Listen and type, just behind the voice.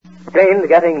Jane's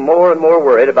getting more and more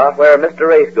worried about where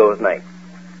Mr. Ace goes next.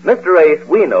 Mr. Ace,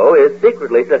 we know, is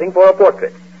secretly sitting for a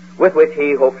portrait, with which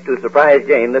he hopes to surprise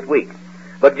Jane this week.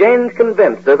 But Jane's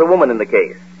convinced there's a woman in the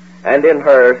case, and in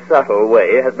her subtle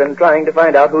way has been trying to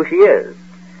find out who she is.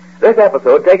 This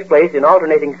episode takes place in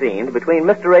alternating scenes between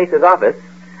Mr. Ace's office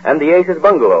and the Ace's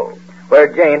bungalow, where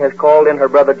Jane has called in her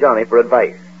brother Johnny for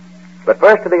advice. But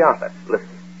first to the office. Listen.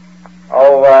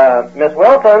 Oh, Miss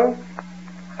Wilson?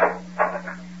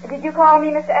 Did you call me,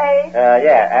 Mr. A?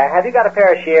 Yeah. Have you got a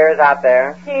pair of shears out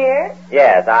there? Shears?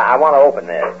 Yes, I want to open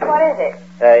this. What is it?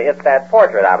 It's that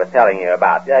portrait I was telling you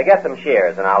about. Get some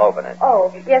shears and I'll open it.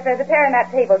 Oh, yes, there's a pair on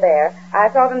that table there. I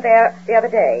saw them there the other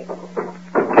day.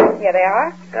 Here they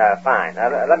are. Fine.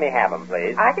 Let me have them,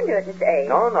 please. I can do it, Mr. A.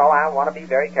 No, I want to be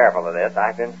very careful of this.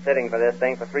 I've been sitting for this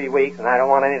thing for 3 weeks, and I don't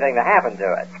want anything to happen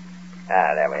to it.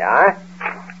 There we are.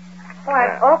 Oh,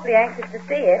 I'm awfully anxious to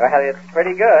see it. Well, it's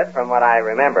pretty good from what I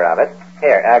remember of it.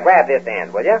 Here, grab this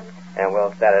end, will you? And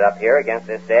we'll set it up here against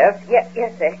this desk. Yes,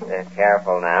 sir.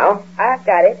 Careful now. I've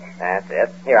got it. That's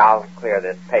it. Here, I'll clear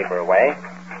this paper away.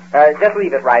 Just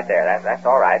leave it right there. That's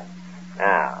all right.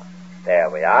 Now, there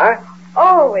we are.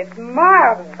 Oh, it's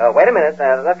marvelous. Wait a minute.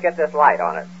 Let's get this light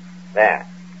on it. There.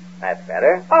 That's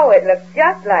better. Oh, it looks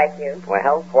just like you.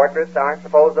 Well, portraits aren't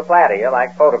supposed to flatter you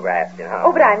like photographs, you know.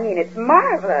 Oh, but I mean, it's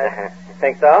marvelous.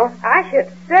 Think so? I should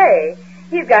say.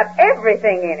 He's got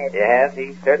everything in it. Yes,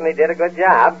 he certainly did a good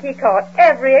job. He caught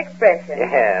every expression.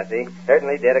 Yes, he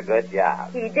certainly did a good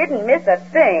job. He didn't miss a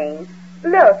thing.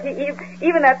 Look,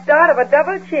 even that start of a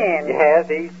double chin. Yes,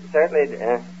 he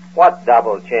certainly... What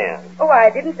double chin? Oh, I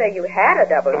didn't say you had a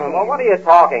double chin. Well, what are you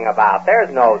talking about? There's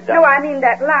no double... No, I mean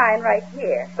that line right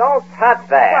here. Don't touch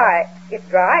that. Why, it's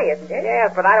dry, isn't it?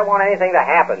 Yes, but I don't want anything to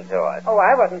happen to it. Oh,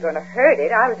 I wasn't going to hurt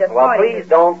it. I was just Well, pointing... please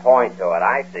don't point to it.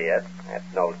 I see it. That's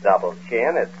no double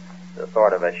chin. It's a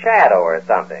sort of a shadow or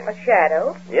something. A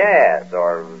shadow? Yes,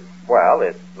 or, well,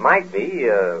 it might be,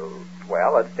 a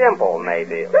dimple,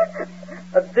 maybe.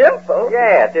 A dimple?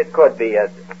 Yes, it could be a...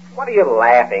 What are you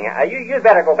laughing at? You'd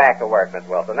better go back to work, Miss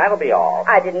Wilson. That'll be all.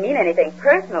 I didn't mean anything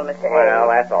personal, Mr. Well,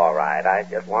 A. that's all right. I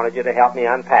just wanted you to help me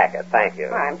unpack it. Thank you.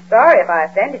 I'm sorry if I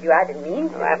offended you. I didn't mean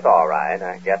to. Well, that's all right.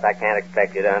 I guess I can't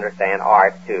expect you to understand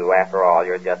art, too. After all,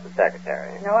 you're just a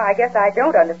secretary. No, I guess I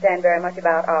don't understand very much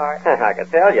about art. I can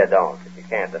tell you don't. If you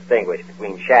can't distinguish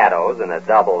between shadows and a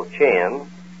double chin.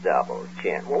 Double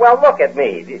chin. Well, look at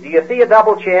me. Do you see a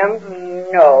double chin?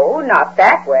 No, not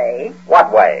that way.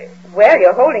 What way? Well,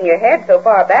 you're holding your head so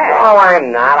far back. Oh,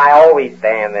 I'm not. I always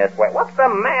stand this way. What's the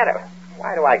matter?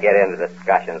 Why do I get into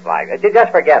discussions like this?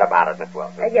 Just forget about it, Miss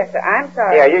Wilson. Yes, sir. I'm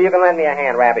sorry. Here, you can lend me a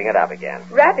hand wrapping it up again.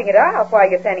 Wrapping it up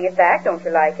while you're sending it back. Don't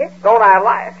you like it? Don't I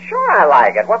like it? Sure I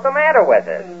like it. What's the matter with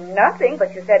it? Nothing,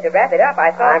 but you said to wrap it up.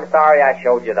 I thought... I'm sorry I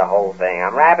showed you the whole thing.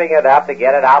 I'm wrapping it up to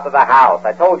get it out to the house.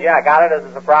 I told you I got it as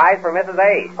a surprise for Mrs.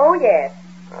 Ace. Oh, yes.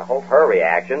 I hope her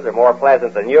reactions are more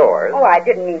pleasant than yours. Oh, I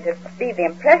didn't mean to leave the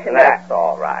impression That's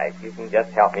all right. You can just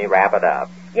help me wrap it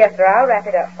up. Yes, sir, I'll wrap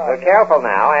it up for you. Careful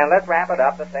now, and let's wrap it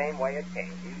up the same way it came.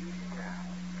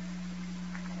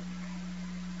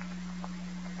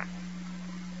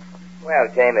 Well,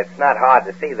 Jane, it's not hard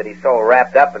to see that he's so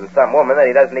wrapped up in some woman that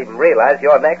he doesn't even realize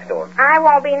you're next to him. I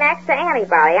won't be next to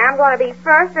anybody. I'm going to be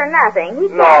first or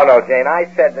nothing. No, Jane, I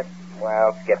said that...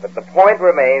 Well, skip it. The point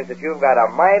remains that you've got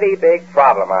a mighty big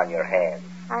problem on your hands.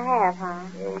 I have, huh?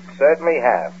 You certainly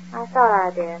have. I thought I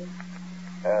did.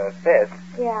 Sis,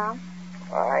 Yeah.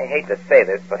 I hate to say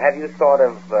this, but have you thought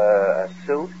of a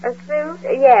suit? A suit?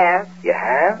 Yes. You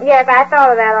have? Yes, I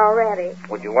thought of that already.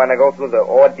 Would you want to go through the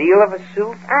ordeal of a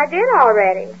suit? I did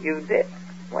already. You did?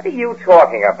 What are you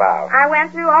talking about? I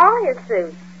went through all his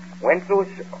suits. Went through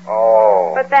a suit?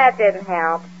 Oh. But that didn't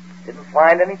help. Didn't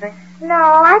find anything? No,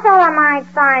 I thought I might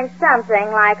find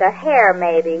something like a hair,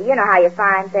 maybe. You know how you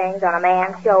find things on a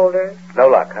man's shoulders? No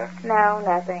luck, huh? No,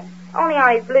 nothing. Only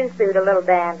on his blue suit, a little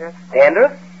dandruff.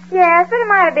 Dandruff? Yes, but it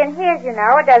might have been his, you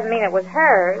know. It doesn't mean it was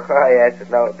hers. Oh, yes,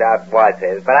 no doubt was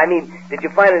his. But I mean, did you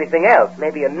find anything else?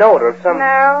 Maybe a note or something?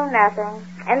 No, nothing.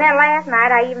 And then last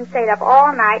night I even stayed up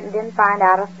all night and didn't find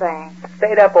out a thing.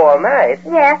 Stayed up all night?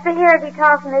 Yes, to hear as he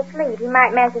talks in his sleep. He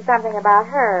might mention something about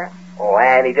her. Oh,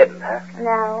 and he didn't, huh?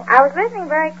 No. I was listening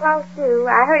very close, too.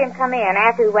 I heard him come in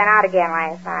after we went out again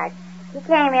last night. He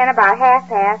came in about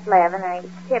 11:30, and he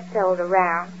tiptoed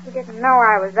around. He didn't know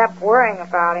I was up worrying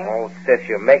about him. Oh, sis,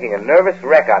 you're making a nervous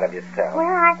wreck out of yourself. Well,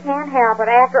 I can't help it.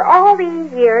 After all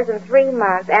these years and 3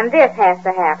 months, and this has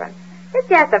to happen. It's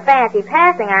just a fancy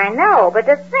passing, I know, but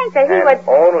to think that he would...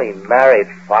 only married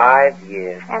 5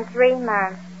 years. And 3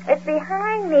 months. It's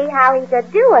behind me how he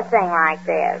could do a thing like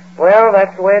this. Well,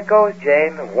 that's the way it goes,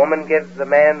 Jane. The woman gives the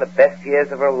man the best years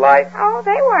of her life. Oh,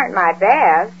 they weren't my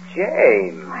best.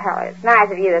 Jane. Well, it's nice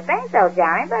of you to think so,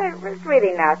 Johnny, but it was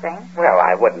really nothing. Well,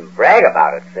 I wouldn't brag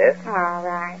about it, sis. All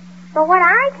right. But what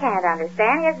I can't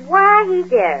understand is why he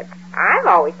did. I've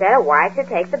always said a wife should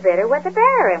take the bitter with the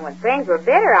better, and when things were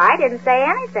bitter, I didn't say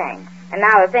anything. And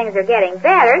now that things are getting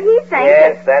better, he thinks...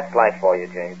 Yes, that's life for you,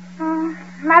 Jane.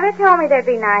 Mother told me there'd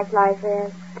be nice like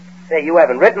this. Say, you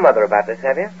haven't written Mother about this,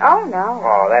 have you? Oh, no.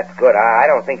 Oh, that's good. I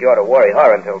don't think you ought to worry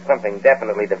her until something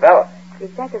definitely develops. You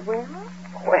think it will?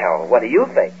 Well, what do you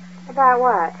think? About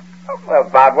what? Well,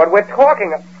 about what we're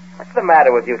talking about. What's the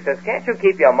matter with you, sis? Can't you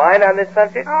keep your mind on this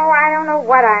subject? Oh, I don't know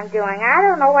what I'm doing. I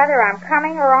don't know whether I'm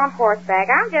coming or on horseback.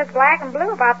 I'm just black and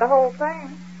blue about the whole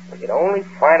thing. Well, you'd only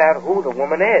find out who the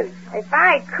woman is. If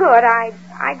I could,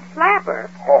 I'd slap her.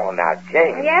 Oh, now,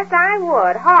 Jane. Yes, I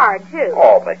would. Hard, too.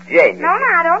 Oh, but Jane... No,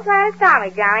 don't try to stop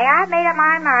me, Johnny. I've made up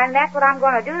my mind. That's what I'm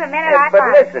going to do the minute I But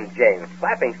find it. listen, Jane,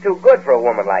 slapping's too good for a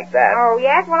woman like that. Oh,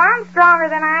 yes? Well, I'm stronger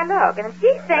than I look. And if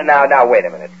she thinks... Now, wait a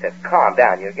minute, sis. Calm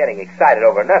down. You're getting excited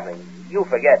over nothing. You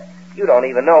forget you don't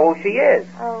even know who she is.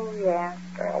 Oh, yeah.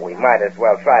 We might as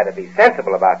well try to be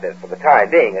sensible about this for the time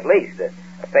being, at least.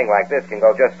 A thing like this can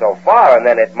go just so far, and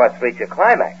then it must reach a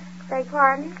climax. Beg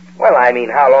pardon? Well, I mean,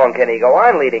 how long can he go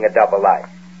on leading a double life?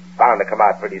 Bound to come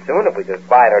out pretty soon if we just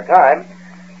bide our time.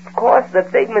 Of course, the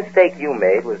big mistake you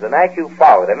made was the night you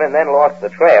followed him and then lost the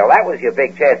trail. That was your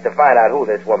big chance to find out who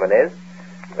this woman is.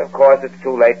 But of course, it's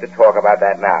too late to talk about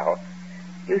that now.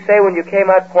 You say when you came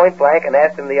out point blank and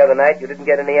asked him the other night you didn't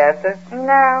get any answer?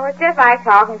 No, it's just like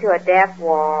talking to a deaf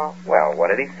wall. Well, what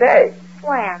did he say?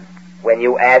 When? When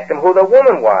you asked him who the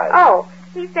woman was. Oh,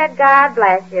 he said, God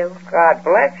bless you. God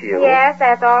bless you? Yes,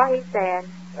 that's all he said.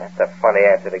 That's a funny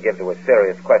answer to give to a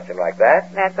serious question like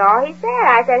that. That's all he said.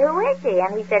 I said, who is she?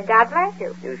 And he said, God bless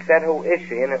you. You said, who is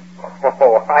she? And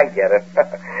oh, I get it.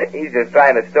 He's just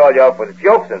trying to stall you up with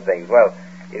jokes and things. Well,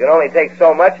 you can only take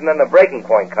so much and then the breaking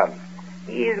point comes.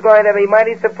 He's going to be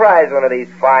mighty surprised one of these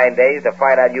fine days to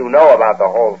find out you know about the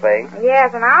whole thing.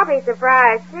 Yes, and I'll be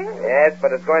surprised, too. Yes,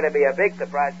 but it's going to be a big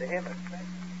surprise to him.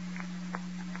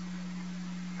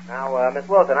 Now, Miss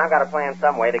Wilson, I've got to plan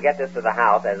some way to get this to the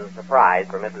house as a surprise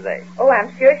for Mrs. A. Oh,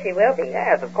 I'm sure she will be.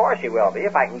 Yes, of course she will be,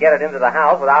 if I can get it into the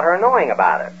house without her knowing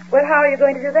about it. Well, how are you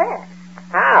going to do that?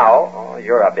 How? Oh,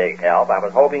 you're a big help. I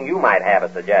was hoping you might have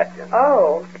a suggestion.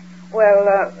 Oh,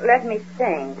 well, let me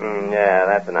think. Yeah,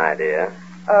 that's an idea.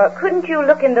 Couldn't you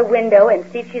look in the window and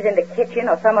see if she's in the kitchen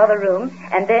or some other room,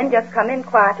 and then just come in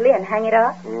quietly and hang it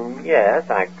up? Yes,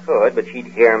 I could, but she'd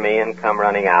hear me and come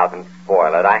running out and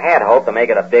spoil it. I had hoped to make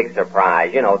it a big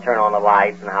surprise, turn on the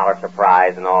lights and holler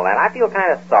surprise and all that. I feel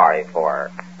kind of sorry for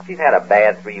her. She's had a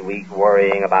bad 3 weeks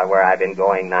worrying about where I've been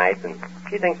going nights, and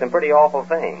she thinks some pretty awful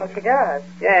things. Oh, she does?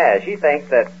 Yeah, she thinks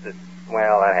that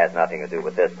that has nothing to do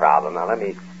with this problem. Now, let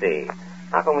me see.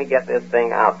 How can we get this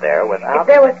thing out there without... If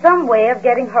there was some way of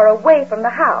getting her away from the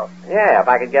house. Yeah, if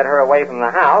I could get her away from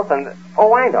the house and...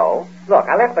 Oh, I know. Look,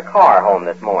 I left the car home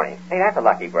this morning. Hey, that's a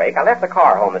lucky break. I left the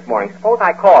car home this morning. Suppose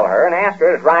I call her and ask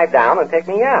her to drive down and pick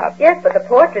me up. Yes, but the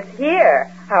portrait's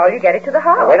here. How'll you get it to the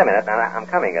house? Now, wait a minute. Now, I'm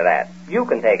coming to that. You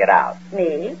can take it out.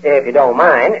 Me? If you don't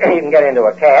mind, you can get into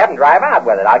a cab and drive out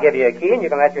with it. I'll give you a key and you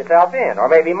can let yourself in. Or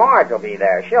maybe Marge will be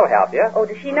there. She'll help you. Oh,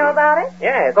 does she know about it?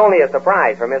 Yeah, it's only a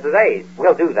surprise for Mrs. A's.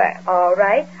 We'll do that. All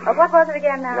right. What was it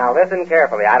again now? Now, listen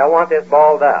carefully. I don't want this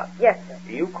balled up. Yes, sir.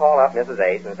 You call up Mrs.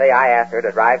 Ace and say I asked her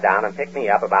to drive down and pick me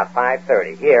up about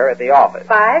 5:30 here at the office.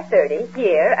 5:30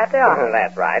 here at the office.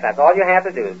 That's right. That's all you have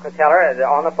to do. Tell her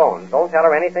on the phone. Don't tell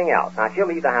her anything else. Now, she'll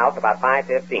leave the house about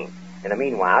 5:15. In the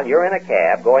meanwhile, you're in a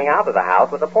cab going out to the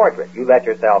house with a portrait. You let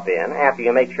yourself in after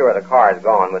you make sure the car is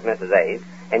gone with Mrs. Ace,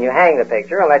 and you hang the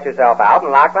picture and let yourself out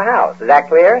and lock the house. Is that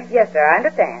clear? Yes, sir, I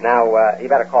understand. Now, you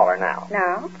better call her now.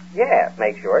 No? Yes,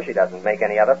 make sure she doesn't make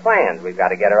any other plans. We've got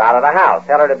to get her out of the house.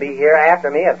 Tell her to be here after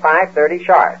me at 5:30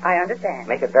 sharp. I understand.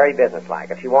 Make it very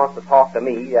businesslike. If she wants to talk to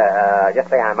me, just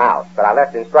say I'm out. But I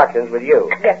left instructions with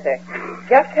you. Yes, sir.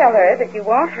 Just tell her that you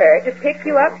want her to pick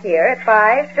you up here at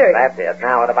 5:30. That's it.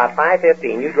 Now, at about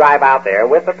 5:15, you drive out there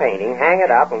with the painting, hang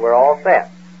it up, and we're all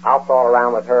set. I'll stall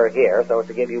around with her here so as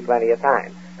to give you plenty of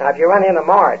time. Now, if you run into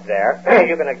Marge there,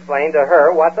 you can explain to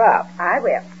her what's up. I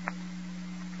will.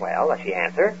 Well, does she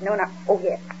answer? No. Oh,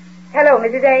 yes. Hello,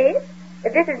 Mrs. Ace.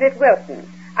 This is Miss Wilson.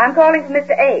 I'm calling for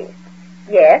Mr. Ace.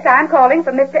 Yes, I'm calling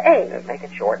for Mr. Ace. Make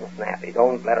it short and snappy.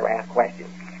 Don't let her ask questions.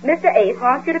 Mr. Ace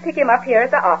wants you to pick him up here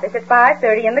at the office at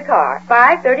 5:30 in the car.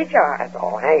 5:30 sharp. That's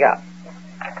all. Hang up.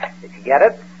 Did she get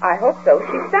it? I hope so.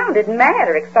 She sounded mad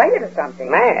or excited or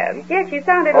something. Mad? Yes, she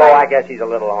sounded Oh, like... I guess she's a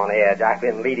little on edge. I've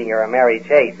been leading her a merry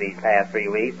chase these past 3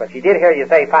 weeks, but she did hear you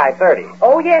say 5:30.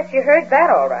 Oh, yes, you heard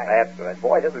that all right. That's good.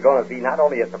 Boy, this is going to be not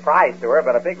only a surprise to her,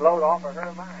 but a big load off of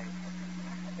her mind.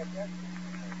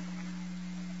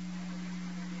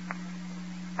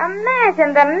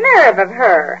 Imagine the nerve of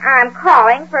her. I'm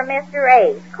calling for Mr.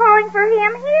 Ace. Calling for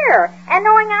him here. And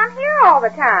knowing I'm here all the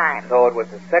time. So it was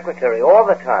the secretary all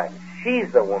the time.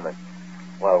 She's the woman.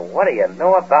 Well, what do you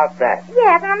know about that?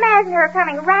 Yes, and imagine her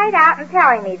coming right out and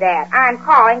telling me that. I'm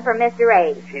calling for Mr.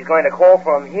 Ace. She's going to call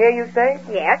for him here, you say?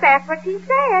 Yes, that's what she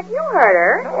said. You heard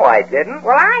her. No, I didn't.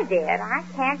 Well, I did. I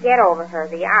can't get over her,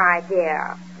 the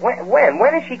idea.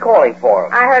 When is she calling for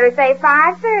him? I heard her say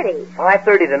 5:30.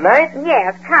 5:30 tonight?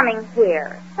 Yes, coming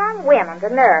here. Some women,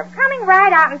 the nerve. Coming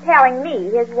right out and telling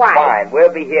me, his wife. Fine,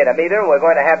 we'll be here to meet her, and we're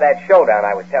going to have that showdown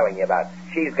I was telling you about.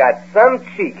 She's got some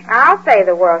cheek. I'll say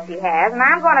the world she has, and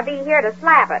I'm going to be here to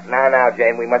slap it. Now,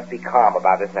 Jane, we must be calm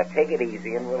about this. Now, take it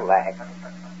easy and relax.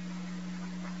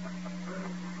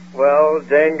 Well,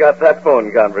 Jane got that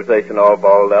phone conversation all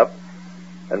balled up,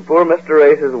 and poor Mr.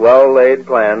 Ace's well-laid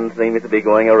plan seems to be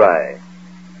going awry.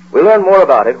 We'll learn more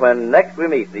about it when next we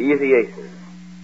meet the Easy Aces.